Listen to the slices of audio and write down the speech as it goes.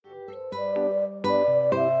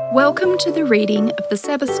Welcome to the reading of the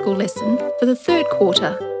Sabbath School lesson for the third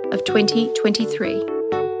quarter of 2023.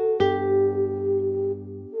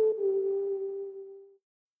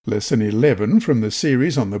 Lesson 11 from the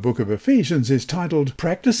series on the book of Ephesians is titled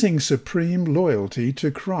Practicing Supreme Loyalty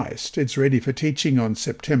to Christ. It's ready for teaching on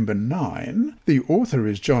September 9. The author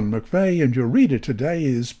is John McVeigh and your reader today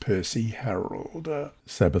is Percy Harrold.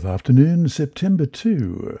 Sabbath afternoon, September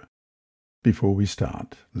 2. Before we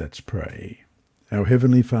start, let's pray. Our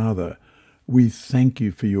Heavenly Father, we thank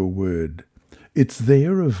you for your word. It's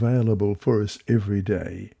there available for us every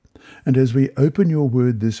day. And as we open your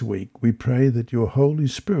word this week, we pray that your Holy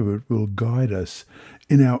Spirit will guide us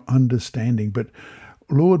in our understanding. But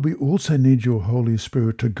Lord, we also need your Holy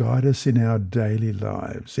Spirit to guide us in our daily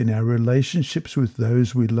lives, in our relationships with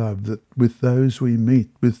those we love, with those we meet,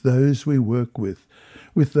 with those we work with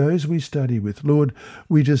those we study with. Lord,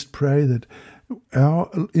 we just pray that our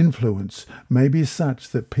influence may be such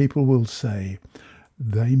that people will say,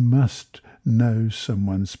 they must know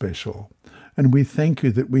someone special. And we thank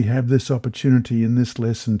you that we have this opportunity in this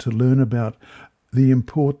lesson to learn about the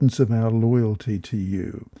importance of our loyalty to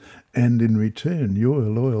you, and in return, your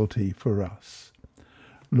loyalty for us.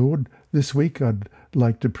 Lord, this week I'd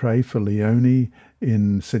like to pray for Leonie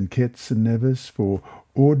in St. Kitts and Nevis, for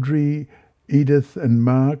Audrey, Edith and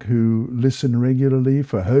Mark, who listen regularly,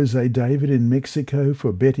 for Jose David in Mexico,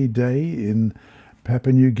 for Betty Day in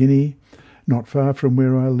Papua New Guinea, not far from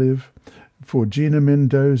where I live, for Gina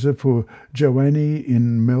Mendoza, for Joanne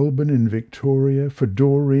in Melbourne in Victoria, for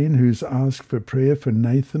Doreen, who's asked for prayer for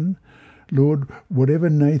Nathan. Lord, whatever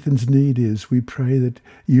Nathan's need is, we pray that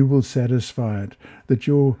you will satisfy it, that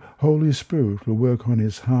your Holy Spirit will work on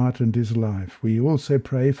his heart and his life. We also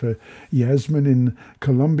pray for Yasmin in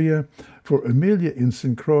Colombia, for Amelia in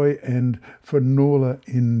St. Croix, and for Norla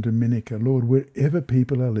in Dominica. Lord, wherever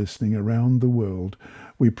people are listening around the world,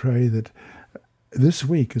 we pray that this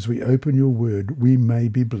week, as we open your word, we may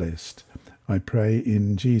be blessed. I pray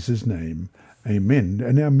in Jesus' name. Amen.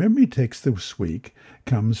 And our memory text this week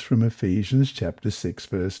comes from Ephesians chapter 6,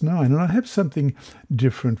 verse 9. And I have something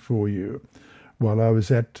different for you. While I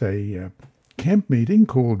was at a camp meeting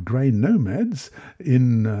called Grain Nomads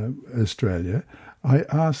in Australia, I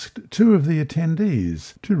asked two of the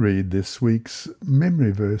attendees to read this week's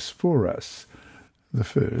memory verse for us. The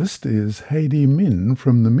first is Heidi Min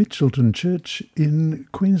from the Mitchelton Church in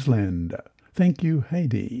Queensland. Thank you,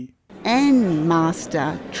 Heidi. And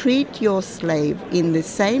master, treat your slave in the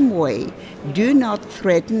same way. Do not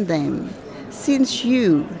threaten them, since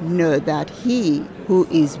you know that he who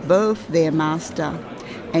is both their master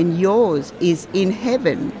and yours is in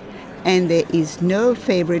heaven, and there is no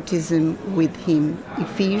favoritism with him.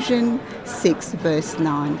 Ephesians 6 verse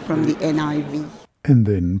 9 from the NIV. And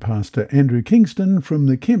then Pastor Andrew Kingston from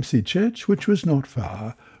the Kempsey Church, which was not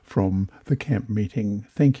far from the camp meeting.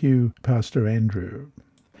 Thank you, Pastor Andrew.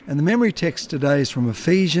 And the memory text today is from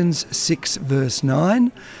Ephesians 6 verse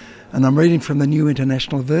 9, and I'm reading from the New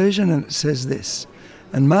International Version, and it says this: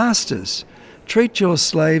 And masters, treat your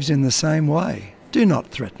slaves in the same way. Do not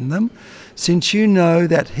threaten them, since you know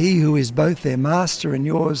that he who is both their master and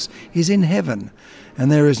yours is in heaven,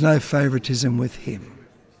 and there is no favoritism with him.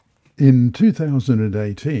 In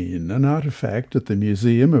 2018, an artifact at the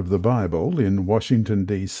Museum of the Bible in Washington,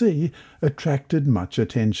 D.C. attracted much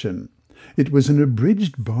attention. It was an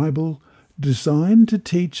abridged Bible designed to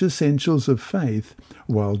teach essentials of faith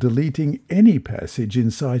while deleting any passage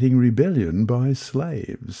inciting rebellion by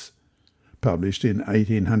slaves. Published in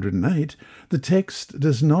 1808, the text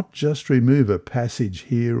does not just remove a passage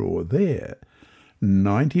here or there.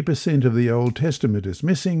 90% of the Old Testament is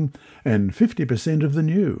missing and 50% of the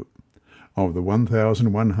New. Of the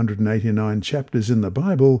 1,189 chapters in the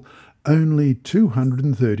Bible, only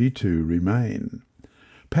 232 remain.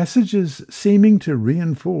 Passages seeming to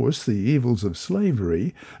reinforce the evils of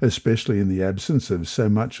slavery, especially in the absence of so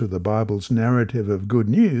much of the Bible's narrative of good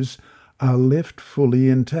news, are left fully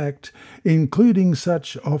intact, including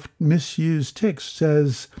such oft misused texts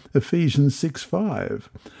as Ephesians 6:5.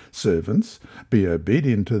 Servants, be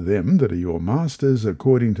obedient to them that are your masters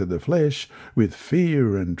according to the flesh, with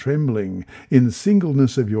fear and trembling, in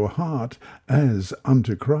singleness of your heart, as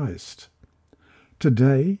unto Christ.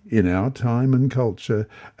 Today, in our time and culture,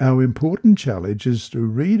 our important challenge is to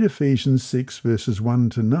read Ephesians 6 verses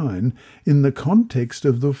 1 to 9 in the context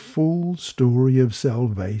of the full story of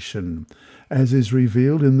salvation, as is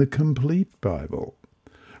revealed in the complete Bible.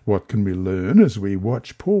 What can we learn as we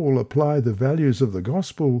watch Paul apply the values of the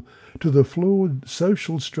gospel to the flawed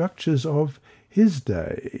social structures of his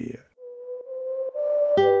day?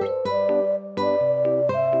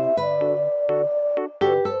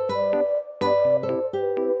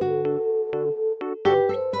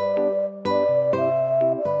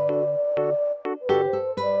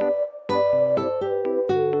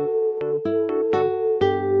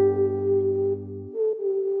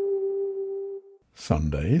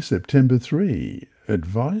 Sunday, September 3.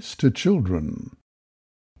 Advice to Children.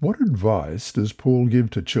 What advice does Paul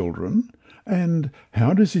give to children, and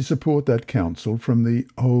how does he support that counsel from the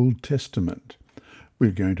Old Testament?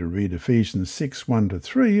 We're going to read Ephesians 6,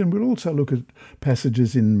 1-3, and we'll also look at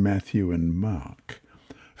passages in Matthew and Mark.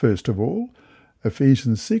 First of all,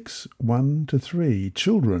 Ephesians 6, 1-3.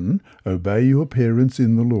 Children, obey your parents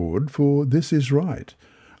in the Lord, for this is right.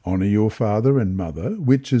 Honour your father and mother,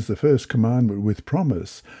 which is the first commandment with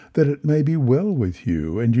promise, that it may be well with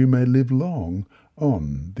you, and you may live long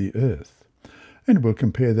on the earth. And we'll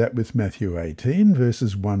compare that with Matthew 18,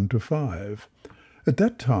 verses 1-5. At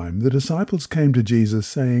that time the disciples came to Jesus,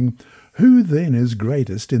 saying, Who then is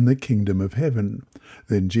greatest in the kingdom of heaven?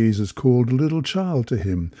 Then Jesus called a little child to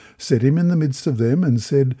him, set him in the midst of them, and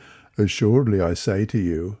said, Assuredly I say to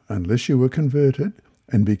you, unless you are converted,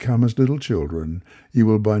 and become as little children, you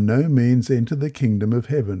will by no means enter the kingdom of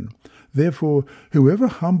heaven. Therefore, whoever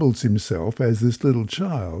humbles himself as this little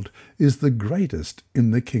child is the greatest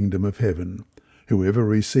in the kingdom of heaven. Whoever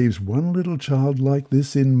receives one little child like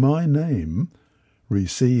this in my name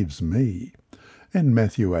receives me. And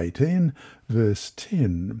Matthew 18, verse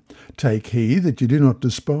 10, Take heed that you do not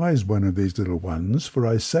despise one of these little ones, for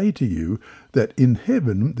I say to you that in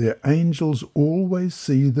heaven their angels always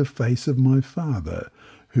see the face of my Father,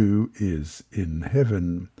 who is in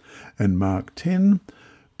heaven. And Mark 10,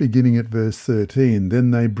 beginning at verse 13,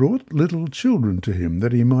 Then they brought little children to him,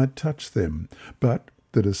 that he might touch them. But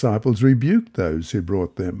the disciples rebuked those who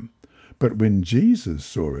brought them. But when Jesus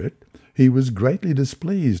saw it, he was greatly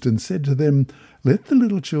displeased, and said to them, Let the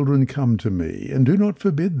little children come to me, and do not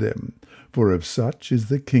forbid them, for of such is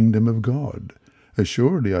the kingdom of God.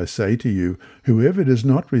 Assuredly I say to you, whoever does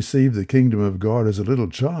not receive the kingdom of God as a little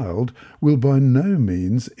child will by no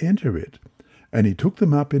means enter it. And he took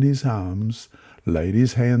them up in his arms, laid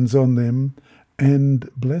his hands on them, and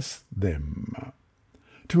blessed them.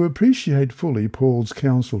 To appreciate fully Paul's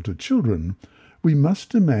counsel to children, we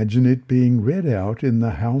must imagine it being read out in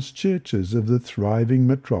the house churches of the thriving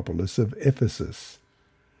metropolis of Ephesus.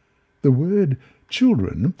 The word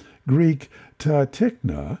children, Greek ta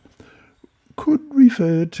tekna, could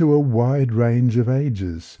refer to a wide range of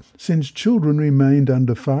ages, since children remained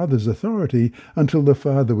under father's authority until the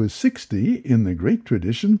father was 60 in the Greek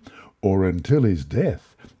tradition, or until his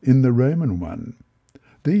death in the Roman one.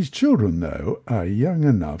 These children, though, are young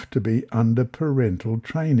enough to be under parental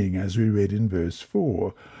training, as we read in verse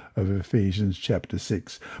 4 of Ephesians chapter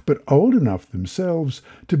 6, but old enough themselves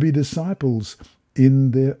to be disciples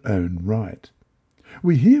in their own right.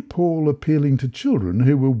 We hear Paul appealing to children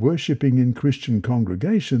who were worshipping in Christian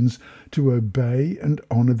congregations to obey and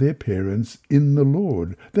honour their parents in the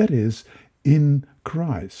Lord, that is, in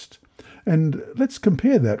Christ. And let's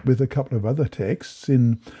compare that with a couple of other texts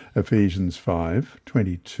in Ephesians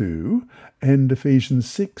 5:22 and Ephesians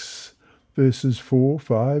 6, verses 4,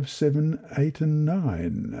 5, 7, 8 and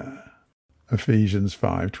 9. Ephesians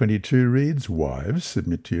 5:22 reads, Wives,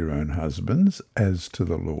 submit to your own husbands as to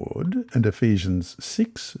the Lord. And Ephesians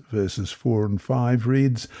 6, verses 4 and 5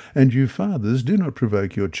 reads, And you fathers, do not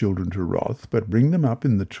provoke your children to wrath, but bring them up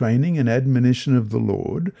in the training and admonition of the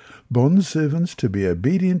Lord, bondservants to be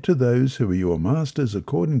obedient to those who are your masters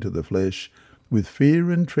according to the flesh, with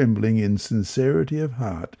fear and trembling in sincerity of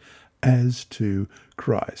heart, as to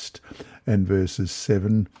Christ. And verses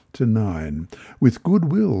 7 to 9, with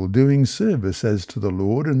good will doing service as to the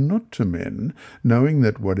Lord and not to men, knowing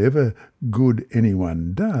that whatever good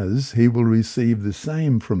anyone does, he will receive the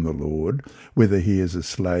same from the Lord, whether he is a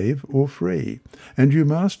slave or free. And you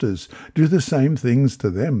masters, do the same things to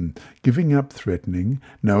them, giving up threatening,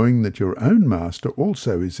 knowing that your own master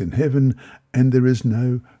also is in heaven, and there is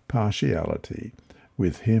no partiality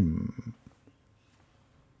with him.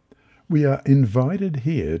 We are invited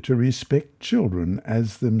here to respect children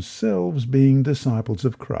as themselves being disciples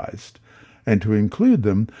of Christ, and to include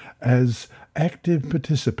them as active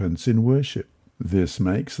participants in worship. This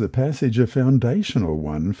makes the passage a foundational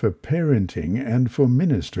one for parenting and for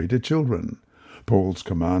ministry to children. Paul's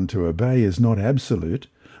command to obey is not absolute.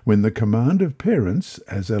 When the command of parents,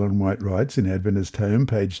 as Ellen White writes in Adventist Home,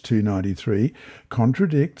 page 293,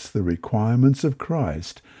 contradicts the requirements of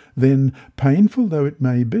Christ, then, painful though it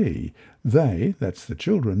may be, they, that's the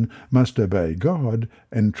children, must obey God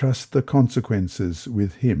and trust the consequences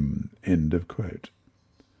with him. End of quote.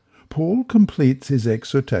 Paul completes his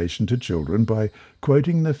exhortation to children by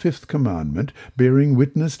quoting the 5th commandment, bearing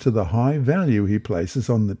witness to the high value he places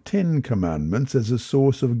on the 10 commandments as a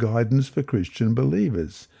source of guidance for Christian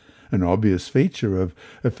believers. an obvious feature of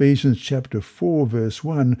Ephesians chapter 4 verse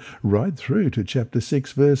 1 right through to chapter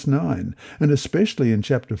 6 verse 9, and especially in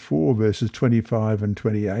chapter 4 verses 25 and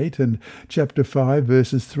 28 and chapter 5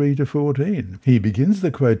 verses 3 to 14. He begins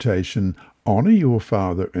the quotation, "Honour your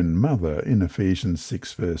father and mother," in Ephesians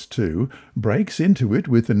 6 verse 2, breaks into it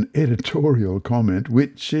with an editorial comment,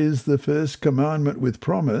 which is the first commandment with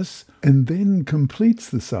promise, and then completes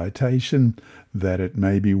the citation, "that it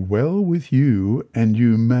may be well with you and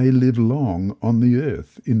you may live long on the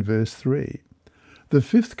earth," in verse 3. The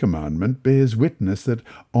fifth commandment bears witness that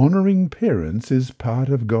honouring parents is part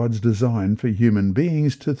of God's design for human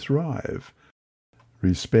beings to thrive.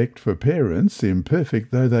 Respect for parents,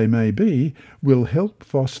 imperfect though they may be, will help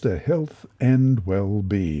foster health and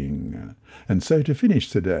well-being. And so to finish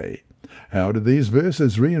today, how do these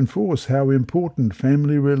verses reinforce how important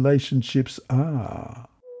family relationships are?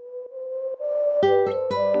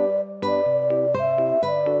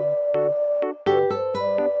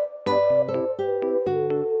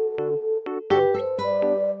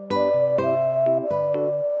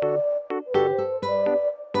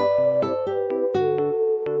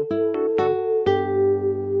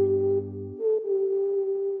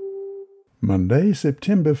 Monday,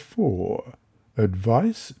 September 4.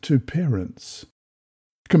 Advice to Parents.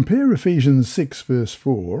 Compare Ephesians 6 verse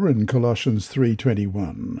 4 and Colossians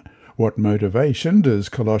 3:21. What motivation does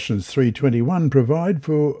Colossians 3:21 provide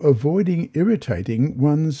for avoiding irritating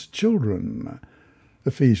one's children?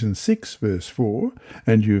 Ephesians 6 verse 4,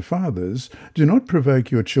 "And you fathers, do not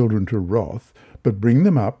provoke your children to wrath, but bring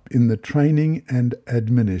them up in the training and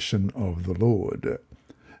admonition of the Lord."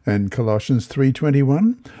 And Colossians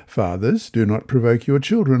 3:21, "Fathers, do not provoke your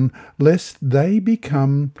children, lest they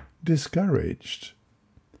become discouraged."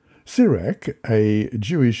 Sirach, a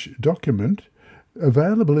Jewish document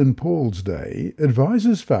available in Paul's day,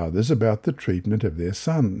 advises fathers about the treatment of their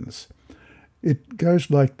sons. It goes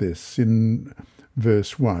like this in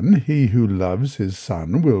verse 1, "He who loves his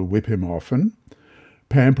son will whip him often.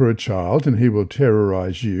 Pamper a child, and he will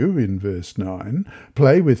terrorize you," in verse 9.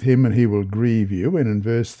 "Play with him, and he will grieve you," and in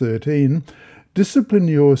verse 13, "Discipline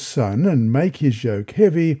your son, and make his yoke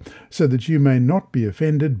heavy, so that you may not be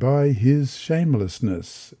offended by his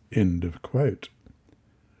shamelessness." End of quote.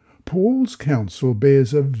 Paul's counsel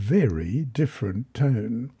bears a very different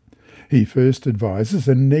tone. He first advises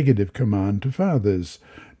a negative command to fathers,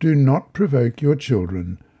 "Do not provoke your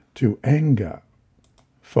children to anger,"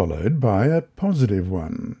 followed by a positive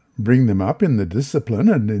one, "Bring them up in the discipline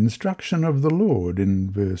and instruction of the Lord," in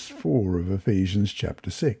verse 4 of Ephesians chapter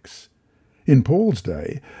 6. In Paul's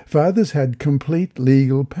day, fathers had complete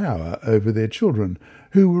legal power over their children,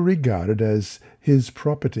 who were regarded as his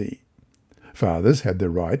property. Fathers had the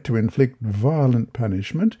right to inflict violent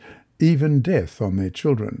punishment, even death, on their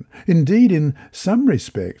children. Indeed, in some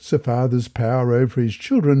respects, a father's power over his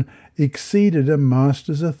children exceeded a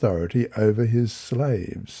master's authority over his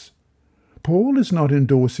slaves. Paul is not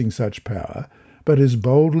endorsing such power, but is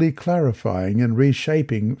boldly clarifying and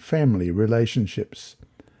reshaping family relationships.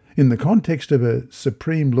 In the context of a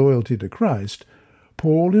supreme loyalty to Christ,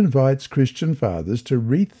 Paul invites Christian fathers to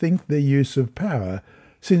rethink their use of power,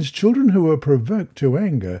 since children who are provoked to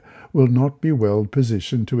anger will not be well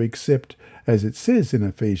positioned to accept, as it says in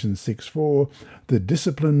Ephesians 6:4, the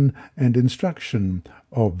discipline and instruction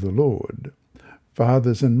of the Lord.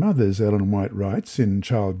 Fathers and mothers, Ellen White writes in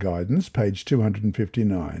Child Guidance, page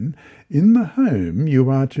 259, "In the home you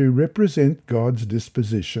are to represent God's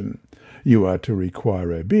disposition. You are to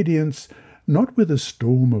require obedience, not with a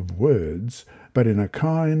storm of words, but in a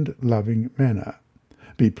kind, loving manner.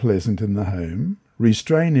 Be pleasant in the home.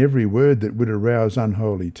 Restrain every word that would arouse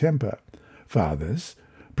unholy temper. Fathers,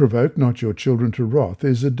 provoke not your children to wrath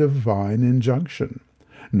is a divine injunction.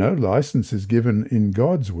 No license is given in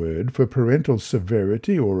God's word for parental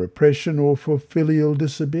severity or oppression or for filial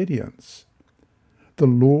disobedience. The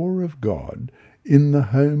law of God in the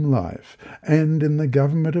home life and in the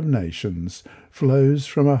government of nations flows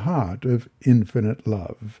from a heart of infinite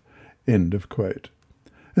love." End of quote.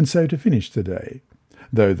 And so to finish today,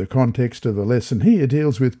 though the context of the lesson here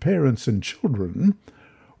deals with parents and children,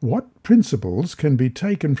 what principles can be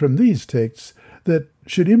taken from these texts that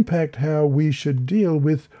should impact how we should deal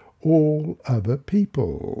with all other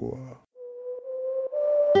people?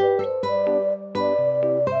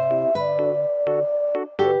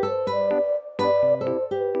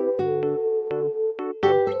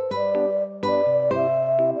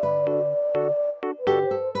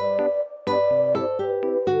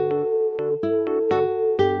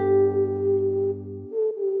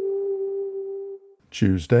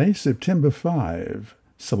 Tuesday, September 5.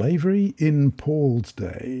 Slavery in Paul's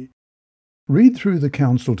Day. Read through the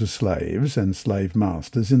counsel to slaves and slave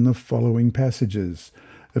masters in the following passages: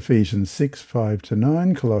 Ephesians 6,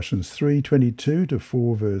 5-9, Colossians 3,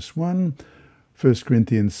 22-4, verse 1, 1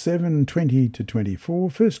 Corinthians 7,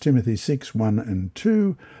 20-24, 1 Timothy 6, 1 and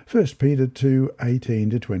 2, 1 Peter 2,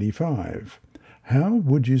 18-25. How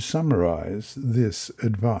would you summarize this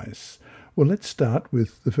advice? Well, let's start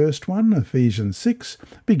with the first one, Ephesians 6,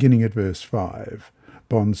 beginning at verse 5.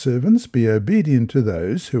 Bondservants, be obedient to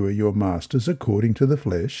those who are your masters according to the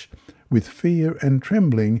flesh, with fear and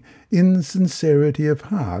trembling, in sincerity of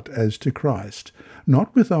heart as to Christ,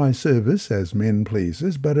 not with eye service as men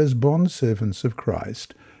pleasers, but as bondservants of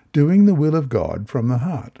Christ, doing the will of God from the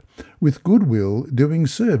heart, with good will doing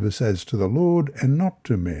service as to the Lord and not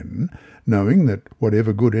to men, knowing that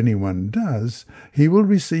whatever good anyone does, he will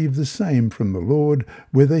receive the same from the Lord,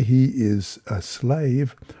 whether he is a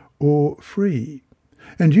slave or free.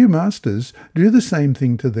 And you, masters, do the same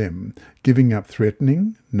thing to them, giving up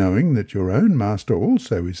threatening, knowing that your own master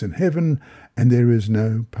also is in heaven, and there is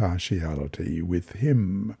no partiality with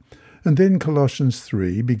him. And then Colossians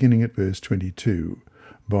 3, beginning at verse 22.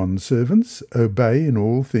 Bondservants, obey in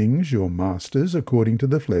all things your masters according to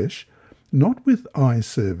the flesh, not with eye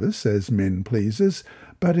service as men pleasers,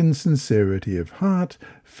 but in sincerity of heart,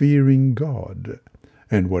 fearing God.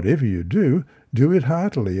 And whatever you do, do it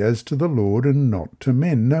heartily as to the Lord and not to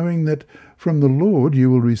men, knowing that from the Lord you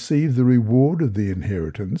will receive the reward of the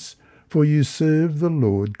inheritance, for you serve the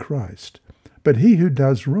Lord Christ. But he who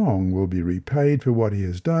does wrong will be repaid for what he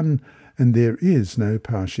has done, and there is no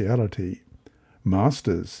partiality.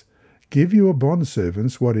 Masters, give your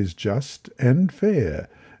bondservants what is just and fair,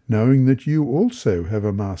 knowing that you also have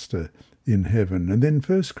a master in heaven. And then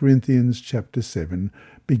 1 Corinthians chapter 7,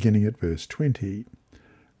 beginning at verse 20.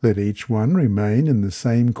 Let each one remain in the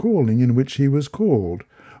same calling in which he was called.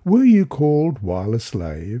 Were you called while a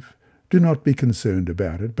slave? Do not be concerned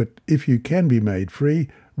about it, but if you can be made free,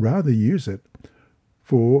 rather use it.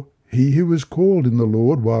 For he who was called in the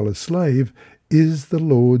Lord while a slave is the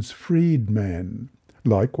Lord's freedman.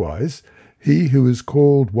 Likewise, he who is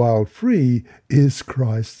called while free is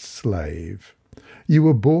Christ's slave. You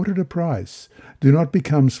were bought at a price. Do not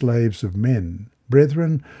become slaves of men.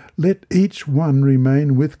 Brethren, let each one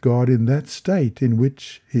remain with God in that state in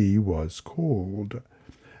which he was called.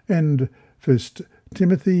 And 1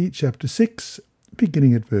 Timothy chapter 6,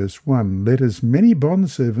 beginning at verse 1, let as many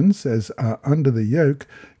bondservants as are under the yoke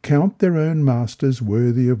count their own masters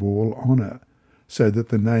worthy of all honour, so that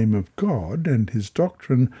the name of God and his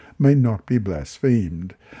doctrine may not be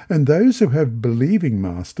blasphemed. And those who have believing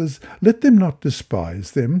masters, let them not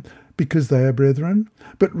despise them, because they are brethren,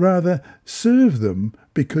 but rather serve them,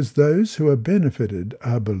 because those who are benefited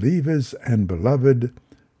are believers and beloved.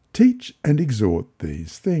 Teach and exhort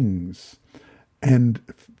these things. And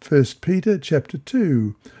 1 Peter chapter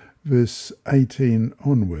 2, verse 18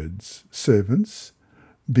 onwards. Servants,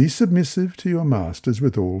 be submissive to your masters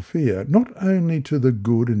with all fear, not only to the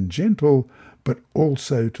good and gentle, but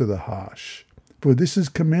also to the harsh. For this is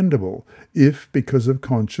commendable, if, because of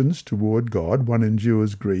conscience toward God, one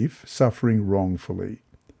endures grief, suffering wrongfully.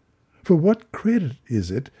 For what credit is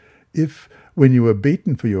it if, when you are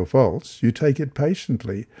beaten for your faults, you take it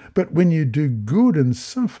patiently? But when you do good and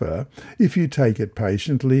suffer, if you take it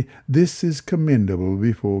patiently, this is commendable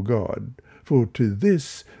before God. For to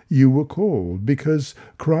this you were called, because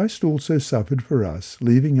Christ also suffered for us,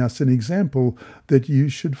 leaving us an example that you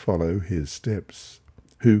should follow his steps,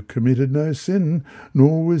 who committed no sin,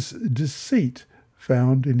 nor was deceit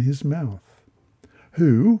found in his mouth,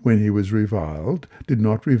 who, when he was reviled, did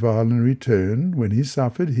not revile in return. When he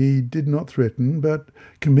suffered, he did not threaten, but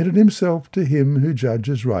committed himself to him who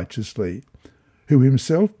judges righteously, who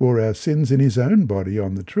himself bore our sins in his own body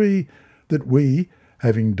on the tree, that we,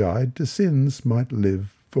 having died to sins, might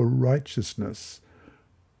live for righteousness,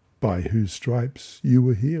 by whose stripes you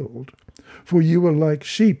were healed. For you were like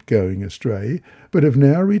sheep going astray, but have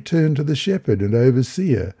now returned to the shepherd and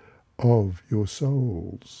overseer of your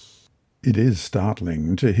souls. It is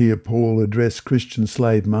startling to hear Paul address Christian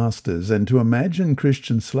slave masters and to imagine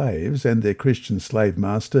Christian slaves and their Christian slave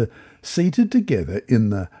master seated together in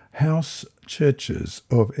the house churches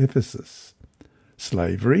of Ephesus.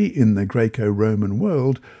 Slavery in the Greco-Roman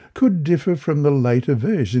world could differ from the later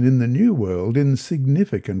version in the New World in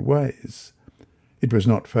significant ways. It was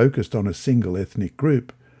not focused on a single ethnic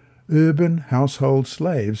group. Urban household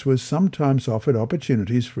slaves were sometimes offered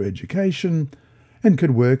opportunities for education and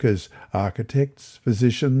could work as architects,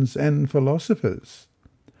 physicians, and philosophers.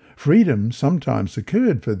 Freedom sometimes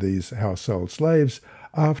occurred for these household slaves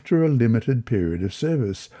after a limited period of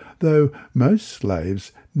service, though most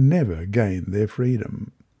slaves never gained their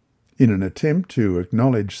freedom. In an attempt to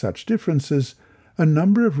acknowledge such differences, a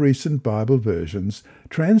number of recent Bible versions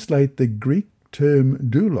translate the Greek term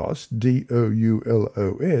doulos,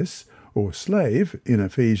 D-O-U-L-O-S, or slave, in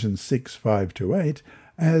Ephesians 6, 5-8,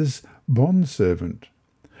 as bondservant.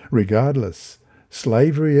 Regardless,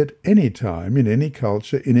 slavery at any time, in any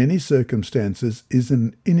culture, in any circumstances, is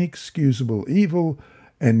an inexcusable evil,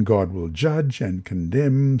 and God will judge and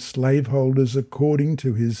condemn slaveholders according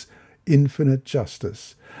to his infinite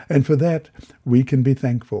justice. And for that, we can be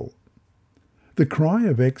thankful. The cry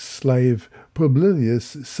of ex-slave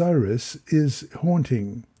Publius Cyrus is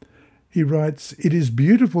haunting. He writes, "It is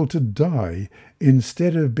beautiful to die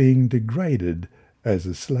instead of being degraded as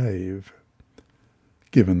a slave."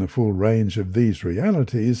 Given the full range of these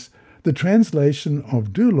realities, the translation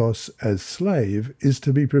of doulos as slave is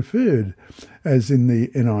to be preferred, as in the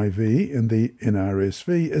NIV and the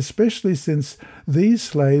NRSV, especially since these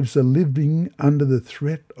slaves are living under the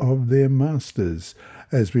threat of their masters,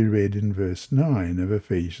 as we read in verse 9 of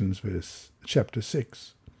Ephesians chapter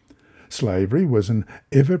 6. Slavery was an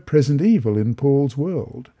ever-present evil in Paul's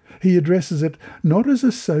world. He addresses it not as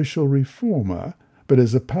a social reformer, but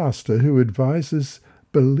as a pastor who advises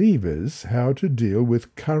believers how to deal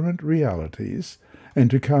with current realities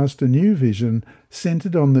and to cast a new vision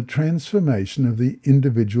centered on the transformation of the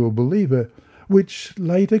individual believer, which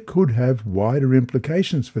later could have wider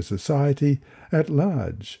implications for society at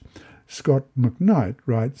large. Scott McKnight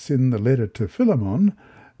writes in the letter to Philemon,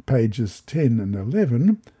 pages 10 and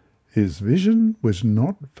 11, "His vision was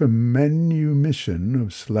not for manumission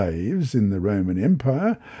of slaves in the Roman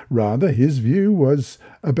Empire. Rather, his view was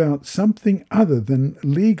about something other than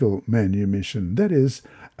legal manumission, that is,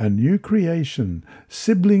 a new creation,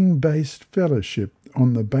 sibling-based fellowship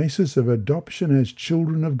on the basis of adoption as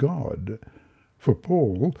children of God." For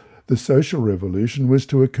Paul, the social revolution was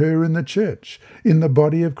to occur in the church, in the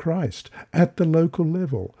body of Christ, at the local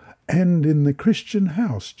level, and in the Christian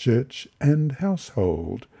house, church, and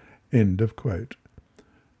household. End of quote.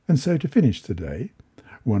 And so to finish today,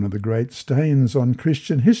 one of the great stains on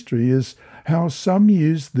Christian history is how some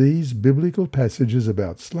use these biblical passages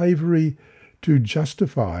about slavery to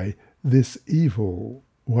justify this evil.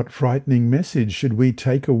 What frightening message should we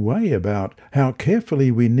take away about how carefully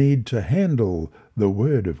we need to handle the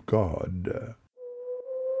Word of God?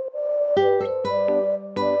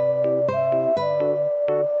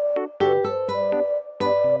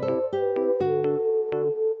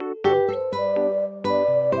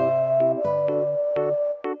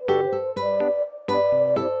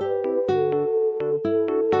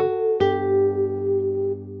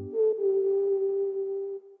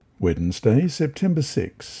 Wednesday, September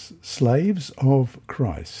 6. Slaves of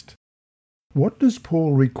Christ. What does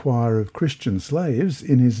Paul require of Christian slaves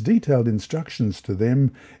in his detailed instructions to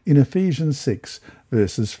them in Ephesians 6,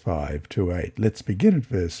 verses 5-8? Let's begin at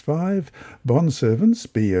verse 5. "Bondservants,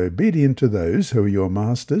 be obedient to those who are your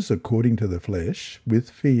masters according to the flesh, with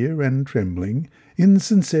fear and trembling, in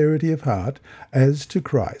sincerity of heart, as to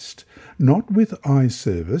Christ, not with eye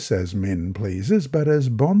service as men pleasers, but as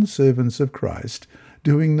bondservants of Christ,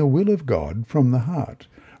 doing the will of God from the heart,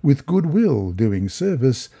 with good will doing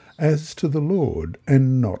service as to the Lord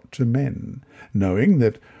and not to men, knowing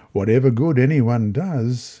that whatever good anyone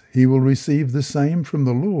does, he will receive the same from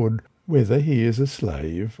the Lord, whether he is a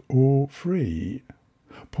slave or free."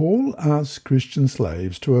 Paul asks Christian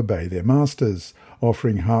slaves to obey their masters,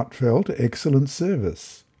 offering heartfelt, excellent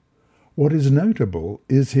service. What is notable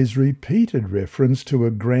is his repeated reference to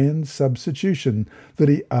a grand substitution that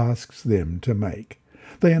he asks them to make.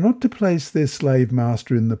 They are not to place their slave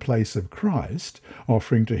master in the place of Christ,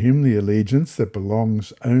 offering to him the allegiance that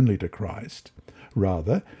belongs only to Christ.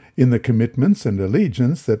 Rather, in the commitments and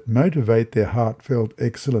allegiance that motivate their heartfelt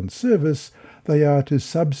excellent service, they are to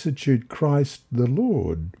substitute Christ the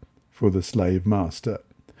Lord for the slave master.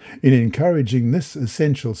 In encouraging this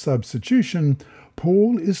essential substitution,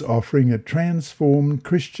 Paul is offering a transformed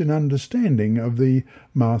Christian understanding of the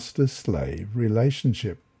master-slave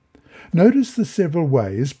relationship. Notice the several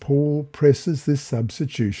ways Paul presses this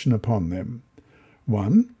substitution upon them.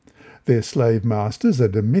 1. Their slave masters are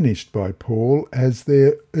diminished by Paul as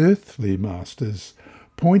their earthly masters,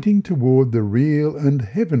 pointing toward the real and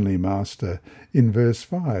heavenly master in verse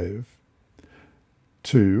 5.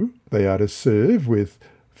 2. They are to serve with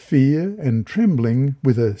fear and trembling,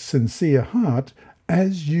 with a sincere heart,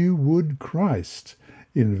 as you would Christ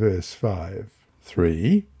in verse 5.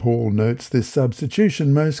 3. Paul notes this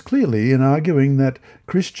substitution most clearly in arguing that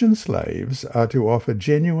Christian slaves are to offer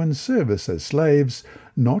genuine service as slaves,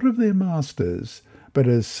 not of their masters, but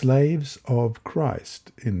as slaves of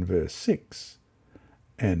Christ in verse 6.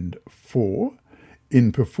 And 4.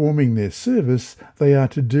 In performing their service, they are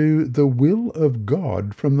to do the will of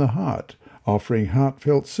God from the heart, offering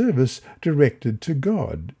heartfelt service directed to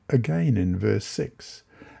God, again in verse 6.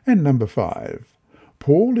 And number 5,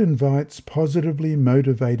 Paul invites positively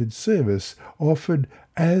motivated service offered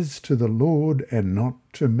as to the Lord and not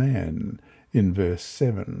to man, in verse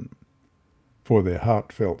 7. For their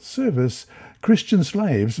heartfelt service, Christian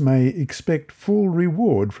slaves may expect full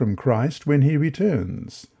reward from Christ when he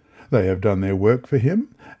returns. They have done their work for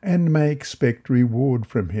him and may expect reward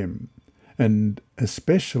from him. An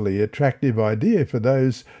especially attractive idea for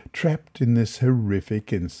those trapped in this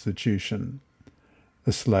horrific institution.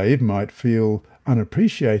 A slave might feel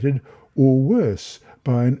unappreciated or worse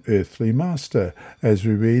by an earthly master, as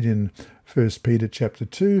we read in 1 Peter chapter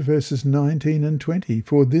 2, verses 19 and 20.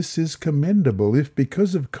 For this is commendable if,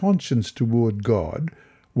 because of conscience toward God,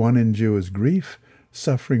 one endures grief,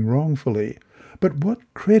 suffering wrongfully. But what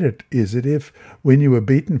credit is it if, when you are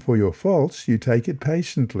beaten for your faults, you take it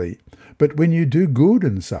patiently? But when you do good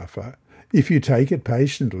and suffer, if you take it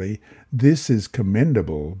patiently, this is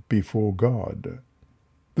commendable before God.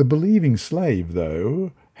 The believing slave,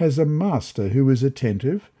 though, has a master who is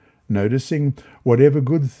attentive, noticing whatever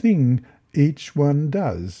good thing each one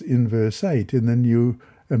does, in verse 8 in the New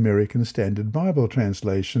American Standard Bible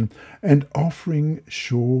translation, and offering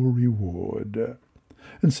sure reward.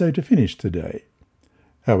 And so to finish today,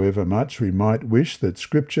 however much we might wish that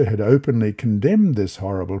Scripture had openly condemned this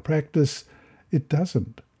horrible practice, it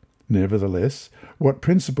doesn't. Nevertheless, what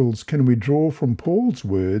principles can we draw from Paul's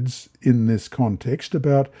words in this context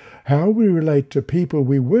about how we relate to people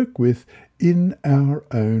we work with in our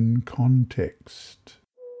own context?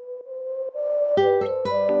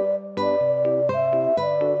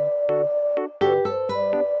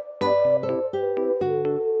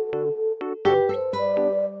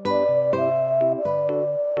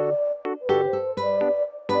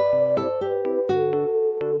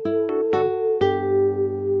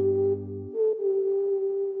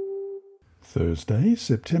 Thursday,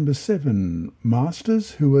 September 7.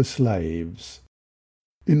 Masters who are slaves.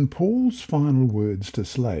 In Paul's final words to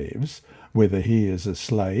slaves, whether he is a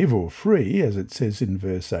slave or free, as it says in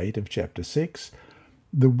verse 8 of chapter 6,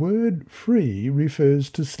 the word free refers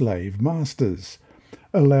to slave masters,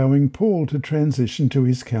 allowing Paul to transition to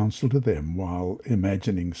his counsel to them while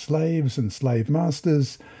imagining slaves and slave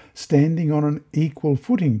masters standing on an equal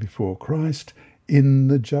footing before Christ in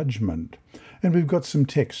the judgment. And we've got some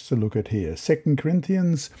texts to look at here. 2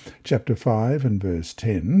 Corinthians chapter 5 and verse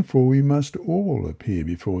 10, For we must all appear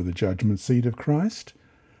before the judgment seat of Christ,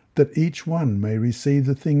 that each one may receive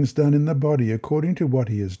the things done in the body according to what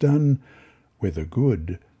he has done, whether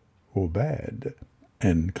good or bad.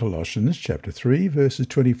 And Colossians chapter 3 verses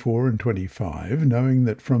 24 and 25, knowing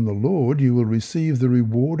that from the Lord you will receive the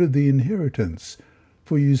reward of the inheritance,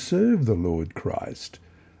 for you serve the Lord Christ.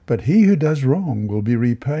 But he who does wrong will be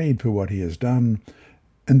repaid for what he has done,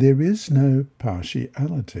 and there is no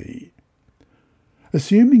partiality.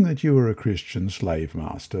 Assuming that you are a Christian slave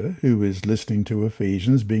master who is listening to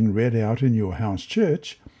Ephesians being read out in your house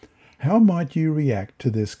church, how might you react to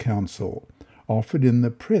this counsel offered in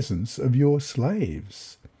the presence of your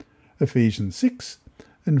slaves? Ephesians 6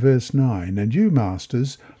 and verse 9, And you,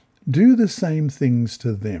 masters, do the same things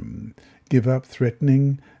to them. Give up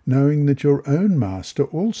threatening, knowing that your own master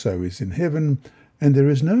also is in heaven, and there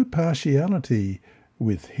is no partiality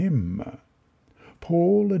with him.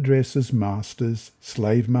 Paul addresses masters,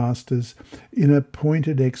 slave masters, in a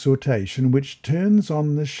pointed exhortation which turns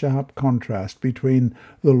on the sharp contrast between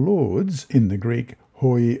the lords, in the Greek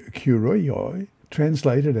hoi kurioi,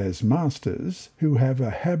 translated as masters, who have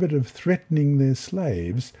a habit of threatening their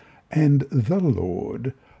slaves, and the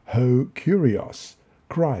Lord, ho kurios,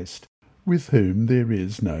 Christ, with whom there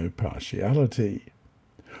is no partiality.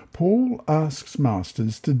 Paul asks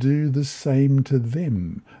masters to do the same to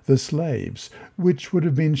them, the slaves, which would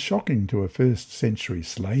have been shocking to a first-century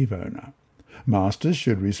slave owner. Masters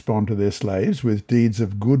should respond to their slaves with deeds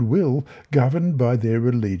of goodwill governed by their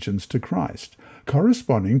allegiance to Christ,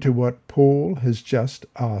 corresponding to what Paul has just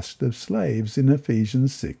asked of slaves in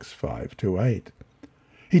Ephesians 6, 5-8.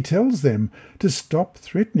 He tells them to stop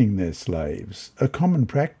threatening their slaves, a common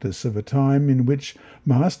practice of a time in which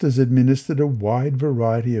masters administered a wide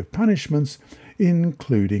variety of punishments,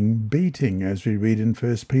 including beating, as we read in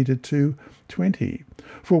 1 Peter 2:20.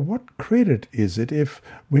 For what credit is it if,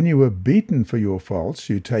 when you are beaten for your faults,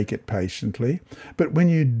 you take it patiently? But when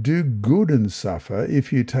you do good and suffer,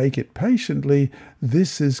 if you take it patiently,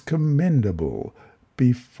 this is commendable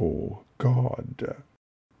before God.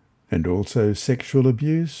 And also sexual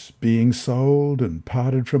abuse, being sold and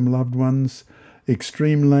parted from loved ones,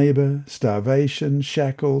 extreme labour, starvation,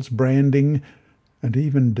 shackles, branding, and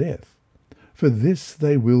even death. For this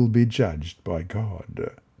they will be judged by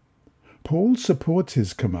God. Paul supports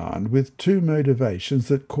his command with two motivations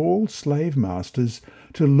that call slave masters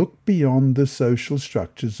to look beyond the social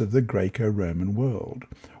structures of the Greco-Roman world.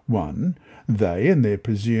 One, they and their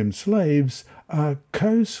presumed slaves are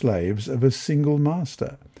co-slaves of a single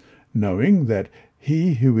master, knowing that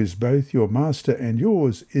he who is both your master and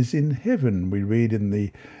yours is in heaven, we read in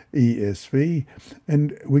the ESV,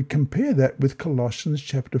 and we compare that with Colossians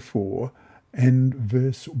chapter 4 and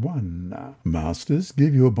verse 1. Masters,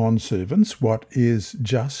 give your bondservants what is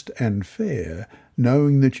just and fair,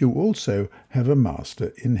 knowing that you also have a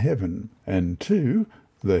master in heaven. And 2,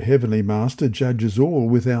 the heavenly master judges all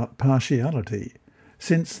without partiality.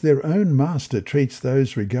 Since their own master treats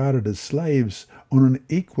those regarded as slaves on an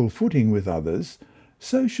equal footing with others,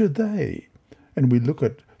 so should they. And we look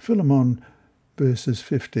at Philemon verses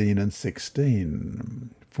 15 and 16.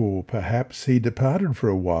 For perhaps he departed for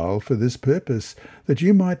a while for this purpose, that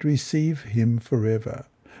you might receive him forever,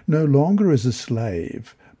 no longer as a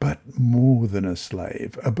slave, but more than a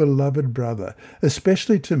slave, a beloved brother,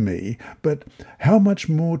 especially to me, but how much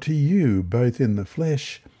more to you, both in the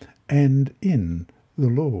flesh and in the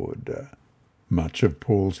Lord. Much of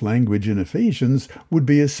Paul's language in Ephesians would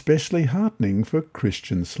be especially heartening for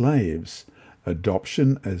Christian slaves.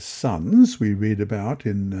 Adoption as sons, we read about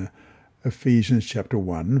in Ephesians chapter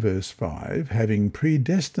 1, verse 5, having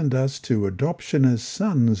predestined us to adoption as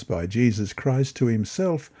sons by Jesus Christ to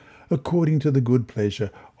himself, according to the good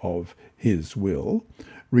pleasure of his will.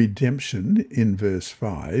 Redemption in verse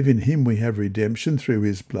 5, in him we have redemption through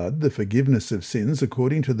his blood, the forgiveness of sins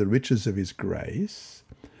according to the riches of his grace.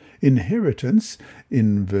 Inheritance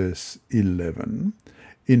in verse 11.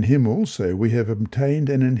 In him also we have obtained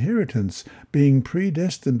an inheritance, being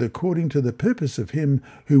predestined according to the purpose of him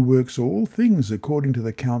who works all things according to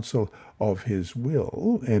the counsel of his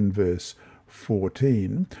will. And verse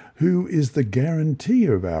 14, who is the guarantee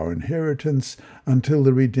of our inheritance until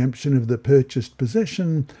the redemption of the purchased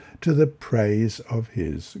possession to the praise of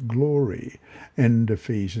his glory. And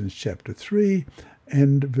Ephesians chapter 3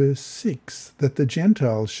 and verse 6, that the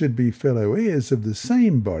Gentiles should be fellow heirs of the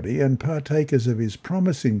same body and partakers of his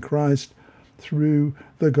promise in Christ through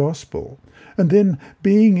the gospel. And then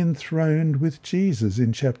being enthroned with Jesus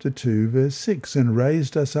in chapter 2, verse 6, and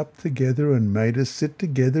raised us up together and made us sit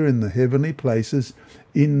together in the heavenly places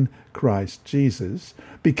in Christ Jesus,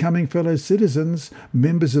 becoming fellow citizens,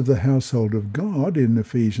 members of the household of God in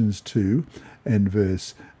Ephesians 2 and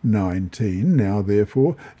verse 19. Now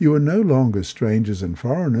therefore you are no longer strangers and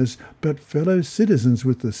foreigners, but fellow citizens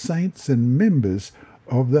with the saints and members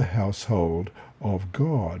of the household of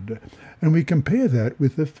God. And we compare that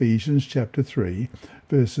with Ephesians chapter 3,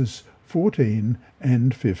 verses 14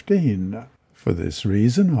 and 15. For this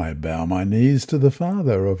reason I bow my knees to the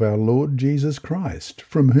Father of our Lord Jesus Christ,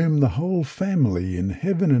 from whom the whole family in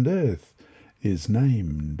heaven and earth is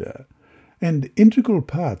named, and integral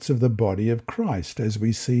parts of the body of Christ, as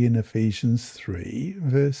we see in Ephesians 3,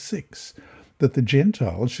 verse 6, that the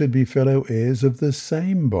Gentiles should be fellow heirs of the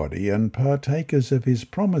same body and partakers of his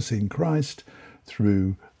promise in Christ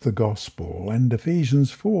through the gospel, and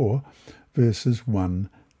Ephesians 4, verses 1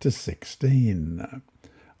 to 16.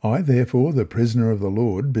 I, therefore, the prisoner of the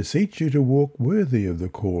Lord, beseech you to walk worthy of the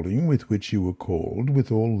calling with which you were called,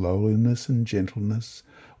 with all lowliness and gentleness,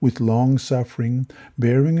 with long-suffering,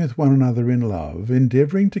 bearing with one another in love,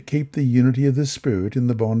 endeavouring to keep the unity of the Spirit in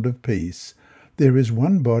the bond of peace. There is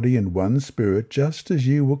one body and one Spirit, just as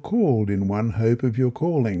you were called in one hope of your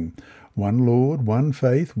calling, one Lord, one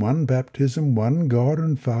faith, one baptism, one God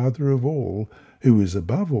and Father of all, who is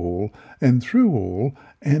above all, and through all,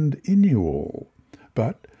 and in you all.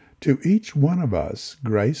 But to each one of us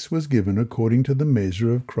grace was given according to the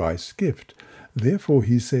measure of Christ's gift. Therefore,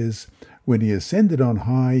 he says, when he ascended on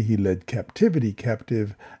high, he led captivity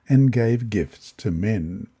captive and gave gifts to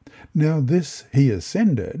men. Now this he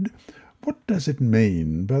ascended, what does it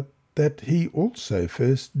mean but that he also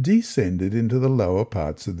first descended into the lower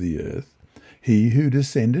parts of the earth? He who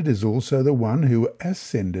descended is also the one who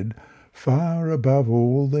ascended far above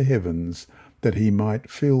all the heavens, that he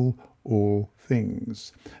might fill all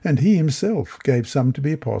things. And he himself gave some to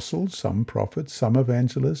be apostles, some prophets, some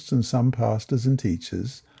evangelists, and some pastors and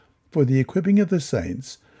teachers, for the equipping of the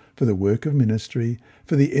saints, for the work of ministry,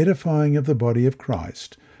 for the edifying of the body of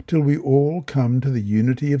Christ, till we all come to the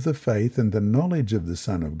unity of the faith and the knowledge of the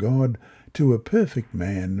Son of God, to a perfect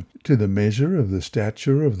man, to the measure of the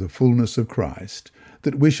stature of the fullness of Christ,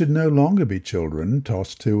 that we should no longer be children,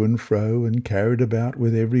 tossed to and fro and carried about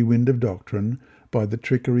with every wind of doctrine, by the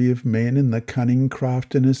trickery of men and the cunning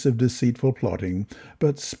craftiness of deceitful plotting,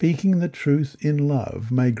 but speaking the truth in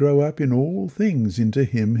love, may grow up in all things into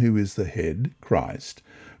him who is the head, Christ,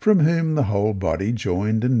 from whom the whole body,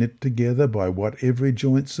 joined and knit together by what every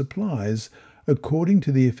joint supplies, according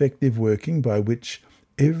to the effective working by which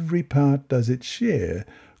every part does its share,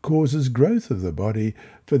 causes growth of the body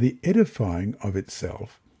for the edifying of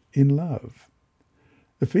itself in love.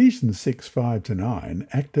 Ephesians 6:5-9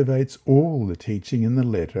 activates all the teaching in the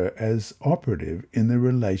letter as operative in the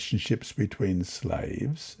relationships between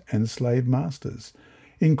slaves and slave masters,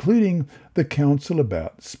 including the counsel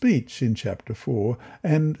about speech in chapter 4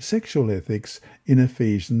 and sexual ethics in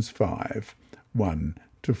Ephesians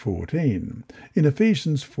 5:1-14. In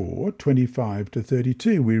Ephesians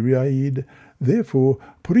 4:25-32 we read, "Therefore,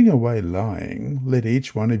 putting away lying, let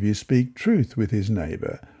each one of you speak truth with his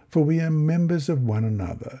neighbour, for we are members of one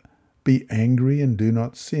another. Be angry and do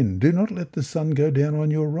not sin. Do not let the sun go down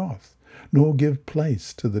on your wrath, nor give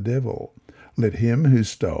place to the devil. Let him who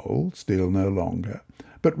stole steal no longer,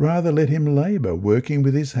 but rather let him labour, working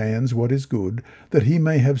with his hands what is good, that he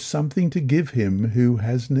may have something to give him who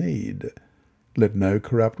has need. Let no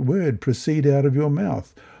corrupt word proceed out of your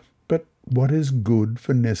mouth, but what is good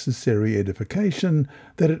for necessary edification,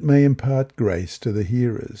 that it may impart grace to the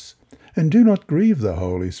hearers. And do not grieve the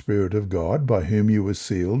Holy Spirit of God, by whom you were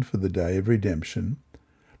sealed for the day of redemption.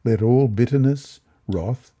 Let all bitterness,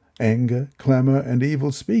 wrath, anger, clamour, and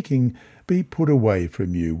evil speaking be put away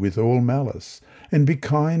from you with all malice, and be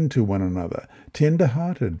kind to one another,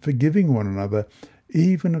 tender-hearted, forgiving one another,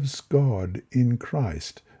 even as God in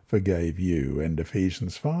Christ forgave you." And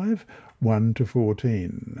Ephesians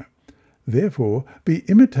 5:1-14. Therefore, be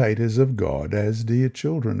imitators of God as dear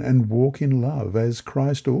children, and walk in love, as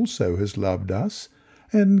Christ also has loved us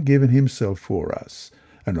and given himself for us,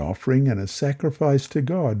 an offering and a sacrifice to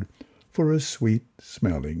God for a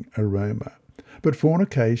sweet-smelling aroma. But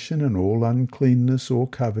fornication and all uncleanness or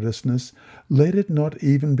covetousness, let it not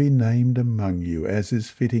even be named among you, as is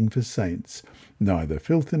fitting for saints, neither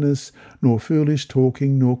filthiness, nor foolish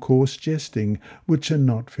talking, nor coarse jesting, which are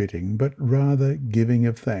not fitting, but rather giving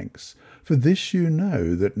of thanks. For this you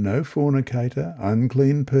know, that no fornicator,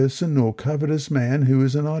 unclean person, nor covetous man who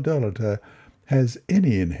is an idolater has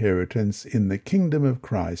any inheritance in the kingdom of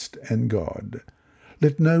Christ and God.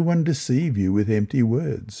 Let no one deceive you with empty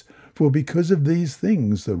words, for because of these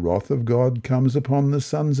things the wrath of God comes upon the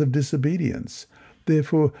sons of disobedience.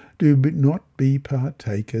 Therefore do not be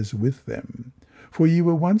partakers with them. For you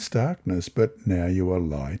were once darkness, but now you are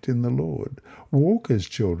light in the Lord. Walk as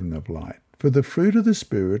children of light. For the fruit of the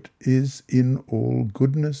Spirit is in all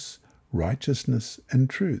goodness, righteousness, and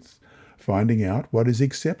truth, finding out what is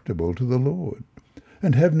acceptable to the Lord.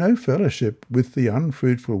 And have no fellowship with the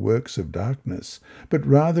unfruitful works of darkness, but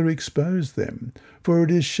rather expose them. For it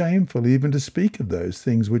is shameful even to speak of those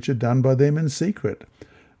things which are done by them in secret.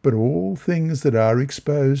 But all things that are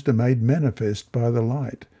exposed are made manifest by the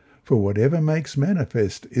light. For whatever makes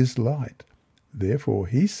manifest is light. Therefore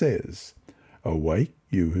he says, "Awake,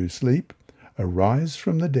 you who sleep, arise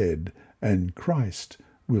from the dead, and Christ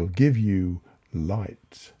will give you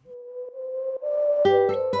light."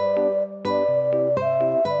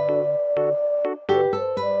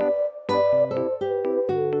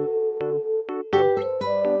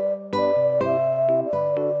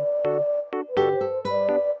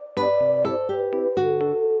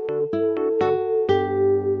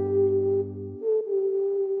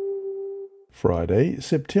 Friday,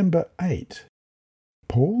 September 8.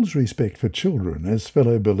 Paul's respect for children as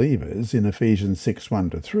fellow believers in Ephesians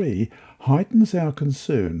 6:1-3 heightens our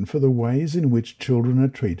concern for the ways in which children are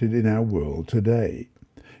treated in our world today.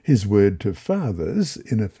 His word to fathers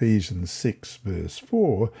in Ephesians 6 verse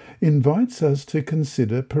 4 invites us to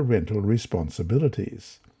consider parental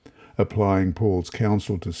responsibilities. Applying Paul's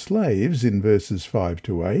counsel to slaves in verses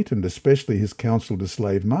 5-8, and especially his counsel to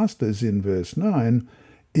slave masters in verse 9,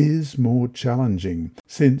 is more challenging,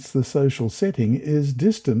 since the social setting is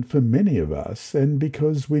distant for many of us, and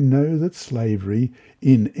because we know that slavery,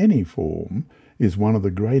 in any form, is one of the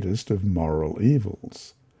greatest of moral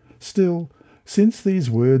evils. Still, since these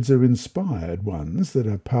words are inspired ones that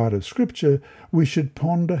are part of Scripture, we should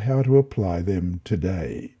ponder how to apply them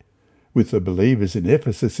today. With the believers in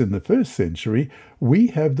Ephesus in the first century, we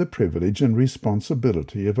have the privilege and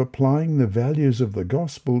responsibility of applying the values of the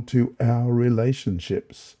gospel to our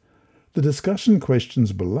relationships. The discussion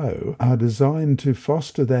questions below are designed to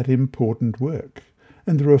foster that important work,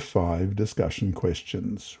 and there are 5 discussion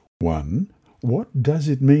questions. 1. What does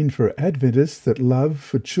it mean for Adventists that love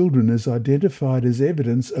for children is identified as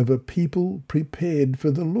evidence of a people prepared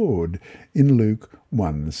for the Lord in Luke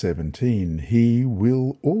 1:17, he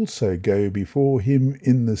will also go before him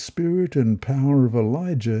in the spirit and power of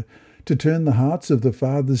Elijah to turn the hearts of the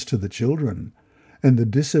fathers to the children, and the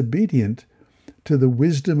disobedient to the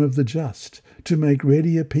wisdom of the just, to make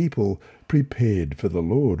ready a people prepared for the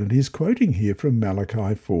Lord. And he's quoting here from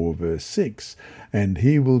Malachi 4 verse 6, and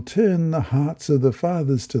he will turn the hearts of the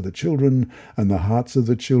fathers to the children, and the hearts of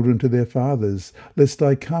the children to their fathers, lest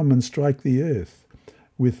I come and strike the earth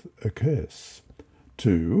with a curse.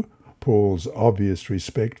 2. Paul's obvious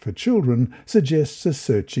respect for children suggests a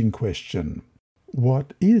searching question.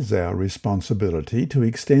 What is our responsibility to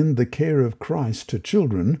extend the care of Christ to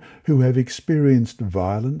children who have experienced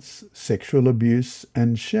violence, sexual abuse,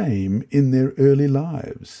 and shame in their early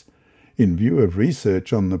lives? In view of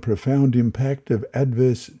research on the profound impact of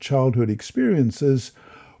adverse childhood experiences,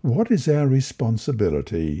 what is our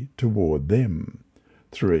responsibility toward them?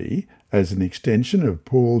 3. As an extension of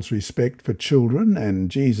Paul's respect for children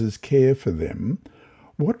and Jesus' care for them,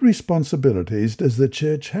 what responsibilities does the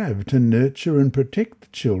Church have to nurture and protect the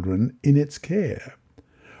children in its care?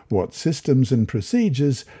 What systems and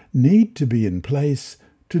procedures need to be in place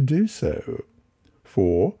to do so?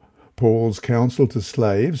 4. Paul's counsel to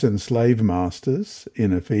slaves and slave masters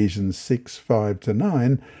in Ephesians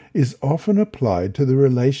 6:5-9 is often applied to the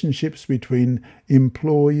relationships between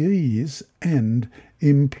employees and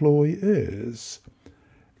employers.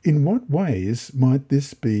 In what ways might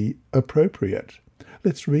this be appropriate?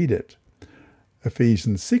 Let's read it.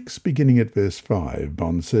 Ephesians 6, beginning at verse 5.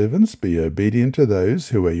 Bondservants, be obedient to those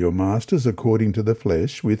who are your masters according to the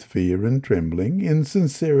flesh, with fear and trembling, in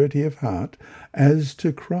sincerity of heart, as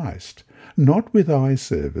to Christ, not with eye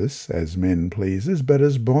service, as men pleasers, but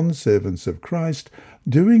as bondservants of Christ,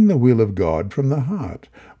 doing the will of God from the heart,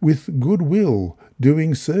 with good will,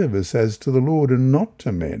 doing service as to the Lord and not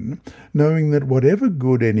to men, knowing that whatever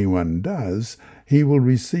good anyone does, he will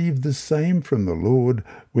receive the same from the Lord,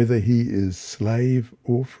 whether he is slave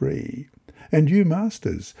or free. And you,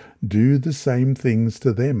 masters, do the same things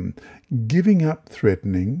to them, giving up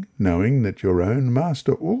threatening, knowing that your own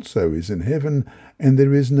master also is in heaven, and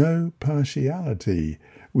there is no partiality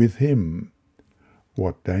with him.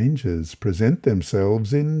 What dangers present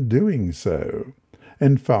themselves in doing so?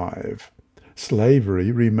 And 5.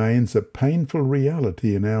 Slavery remains a painful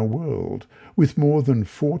reality in our world, with more than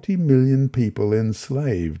 40 million people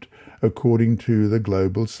enslaved, according to the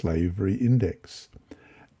Global Slavery Index.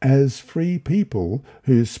 As free people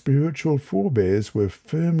whose spiritual forebears were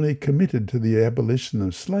firmly committed to the abolition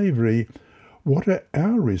of slavery, what are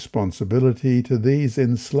our responsibility to these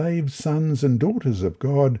enslaved sons and daughters of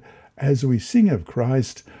God as we sing of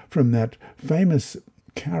Christ from that famous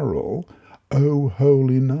carol, O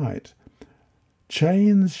Holy Night?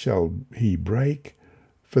 Chains shall he break,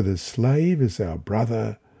 for the slave is our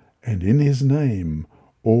brother, and in his name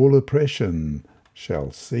all oppression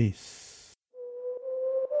shall cease.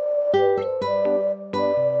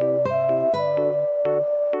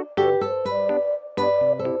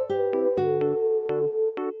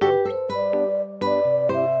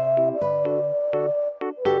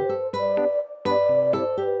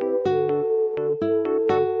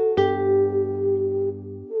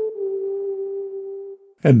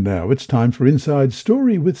 And now it's time for Inside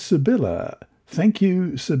Story with Sibylla. Thank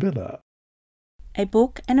you, Sibylla. A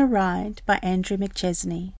Book and a Ride by Andrew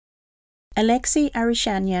McChesney. Alexei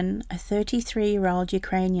Arishanyan, a 33-year-old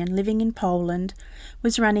Ukrainian living in Poland,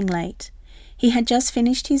 was running late. He had just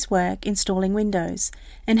finished his work installing windows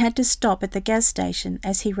and had to stop at the gas station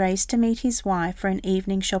as he raced to meet his wife for an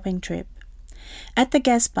evening shopping trip. At the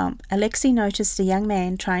gas pump, Alexei noticed a young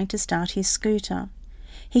man trying to start his scooter.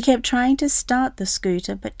 He kept trying to start the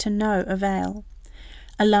scooter, but to no avail.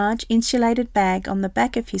 A large insulated bag on the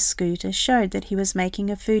back of his scooter showed that he was making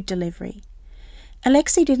a food delivery.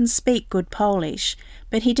 Alexei didn't speak good Polish,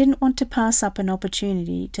 but he didn't want to pass up an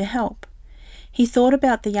opportunity to help. He thought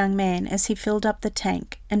about the young man as he filled up the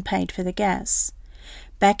tank and paid for the gas.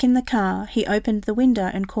 Back in the car, he opened the window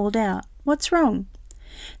and called out, "What's wrong?"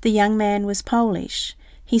 The young man was Polish.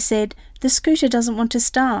 He said, "The scooter doesn't want to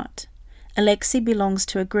start." Alexei belongs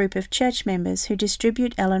to a group of church members who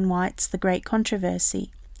distribute Ellen White's The Great Controversy.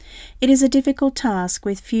 It is a difficult task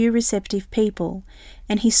with few receptive people,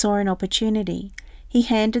 and he saw an opportunity. He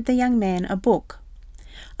handed the young man a book.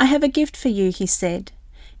 "I have a gift for you," he said.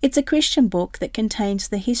 "It's a Christian book that contains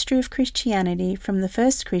the history of Christianity from the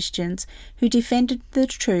first Christians who defended the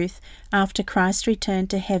truth after Christ returned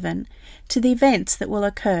to heaven to the events that will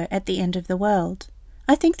occur at the end of the world.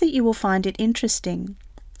 I think that you will find it interesting."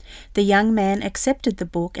 The young man accepted the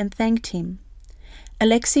book and thanked him.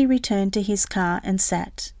 Alexei returned to his car and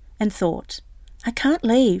sat, and thought, "I can't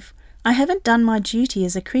leave. I haven't done my duty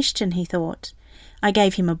as a Christian, he thought. I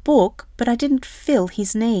gave him a book, but I didn't fill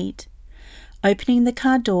his need. Opening the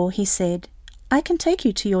car door, he said, "I can take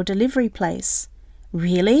you to your delivery place."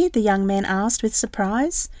 "Really?" the young man asked with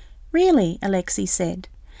surprise. "Really," Alexei said.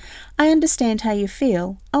 "I understand how you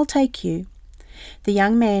feel. I'll take you." The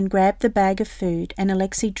young man grabbed the bag of food and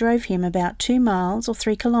Alexei drove him about 2 miles or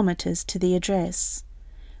 3 kilometres to the address.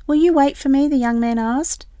 "Will you wait for me?" the young man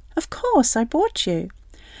asked. "Of course, I brought you."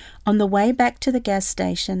 On the way back to the gas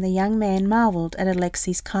station, the young man marvelled at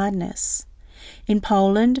Alexei's kindness. In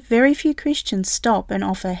Poland, very few Christians stop and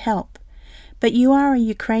offer help. "But you are a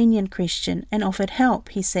Ukrainian Christian and offered help,"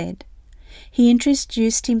 he said. He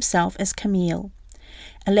introduced himself as Camille.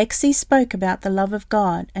 Alexei spoke about the love of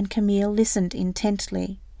God and Camille listened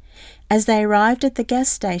intently. As they arrived at the gas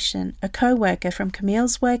station, a co-worker from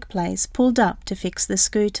Camille's workplace pulled up to fix the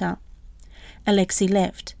scooter. Alexei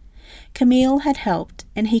left. Camille had helped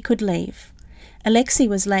and he could leave. Alexei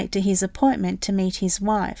was late to his appointment to meet his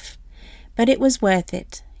wife. But it was worth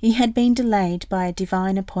it. He had been delayed by a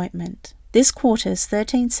divine appointment. This quarter's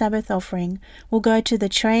 13th Sabbath offering will go to the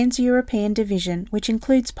Trans-European Division, which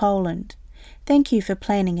includes Poland. Thank you for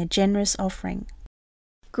planning a generous offering.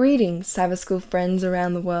 Greetings, Sabbath School friends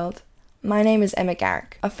around the world. My name is Emma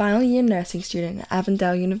Garrick, a final year nursing student at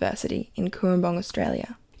Avondale University in Cooranbong,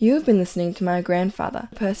 Australia. You have been listening to my grandfather,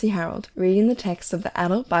 Percy Harrold, reading the text of the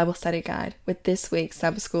Adult Bible Study Guide with this week's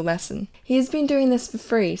Sabbath School lesson. He has been doing this for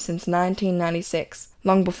free since 1996,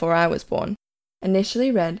 long before I was born. Initially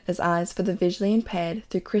read as Eyes for the Visually Impaired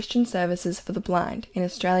through Christian Services for the Blind in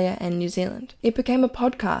Australia and New Zealand. It became a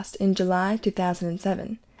podcast in July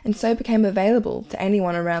 2007, and so became available to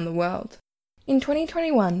anyone around the world. In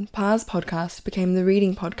 2021, PA's podcast became the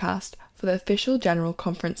reading podcast for the official General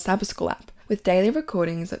Conference Sabbath School app, with daily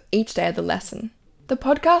recordings of each day of the lesson. The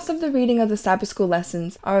podcasts of the reading of the Sabbath School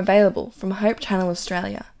lessons are available from Hope Channel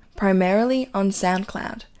Australia, primarily on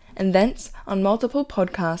SoundCloud, and thence on multiple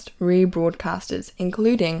podcast rebroadcasters,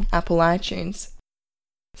 including Apple iTunes.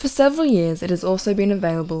 For several years, it has also been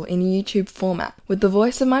available in YouTube format, with the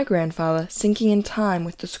voice of my grandfather syncing in time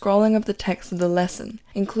with the scrolling of the text of the lesson,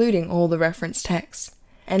 including all the reference texts.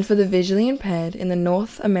 And for the visually impaired in the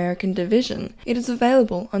North American Division, it is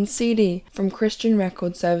available on CD from Christian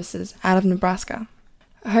Record Services out of Nebraska.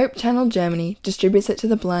 Hope Channel Germany distributes it to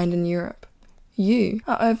the blind in Europe. You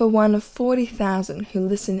are over one of 40,000 who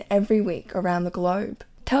listen every week around the globe.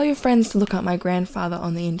 Tell your friends to look up my grandfather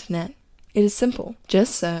on the internet. It is simple.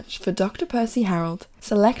 Just search for Dr. Percy Harrold,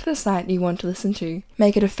 select the site you want to listen to,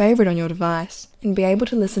 make it a favourite on your device, and be able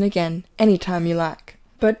to listen again anytime you like.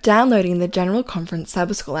 But downloading the General Conference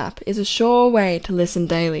Sabbath School app is a sure way to listen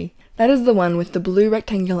daily. That is the one with the blue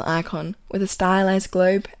rectangular icon with a stylized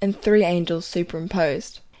globe and 3 angels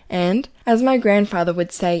superimposed. And, as my grandfather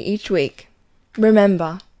would say each week,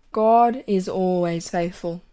 remember, God is always faithful.